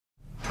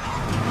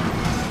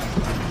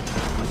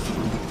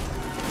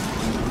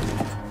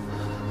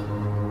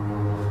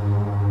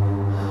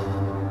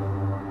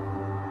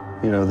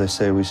You know, they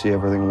say we see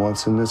everything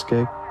once in this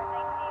gig.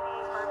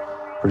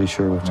 Pretty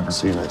sure we've never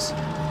seen this.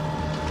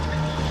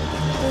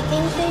 They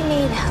think they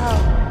need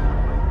help.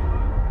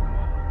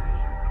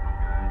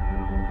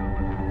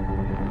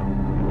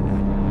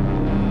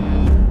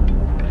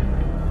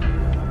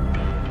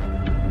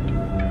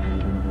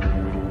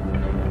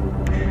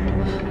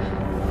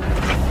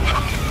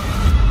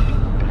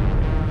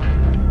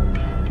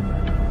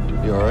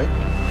 You all right?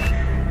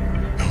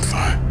 I'm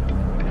fine.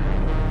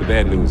 The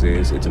bad news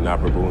is it's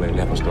inoperable and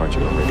never start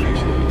you on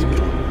radiation.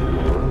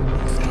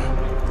 I'm fine.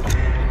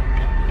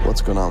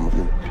 What's going on with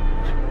you?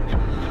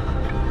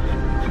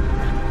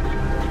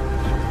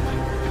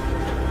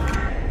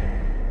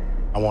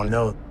 I want to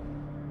know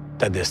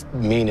that there's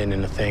meaning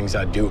in the things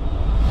I do.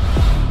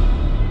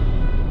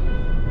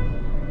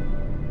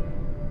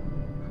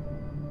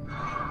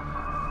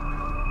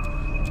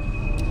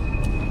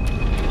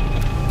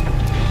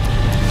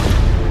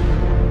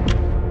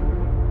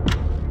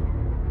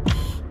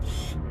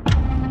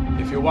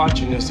 If you're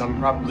watching this, I'm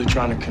probably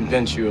trying to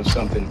convince you of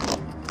something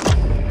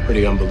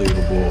pretty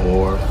unbelievable,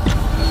 or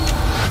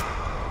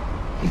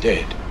I'm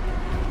dead.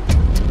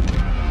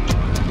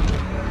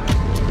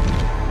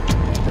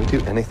 I'd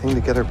do anything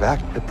to get her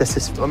back, but this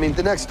is, I mean,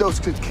 the next dose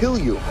could kill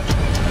you.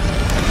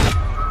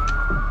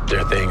 There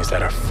are things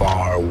that are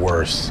far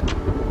worse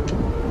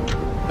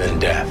than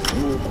death.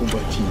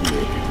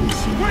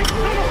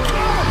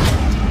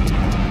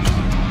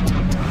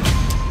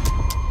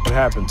 What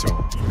happened to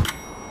him?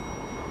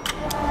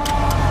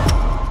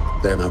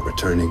 They're not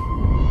returning.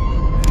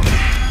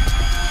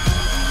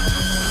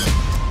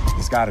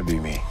 It's gotta be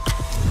me.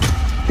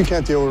 You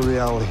can't deal with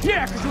reality.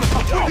 Yeah,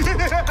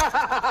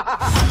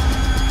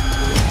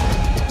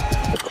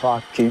 the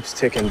clock keeps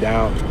ticking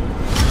down.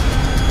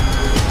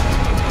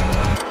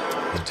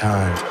 The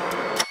time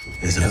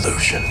is an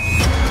illusion.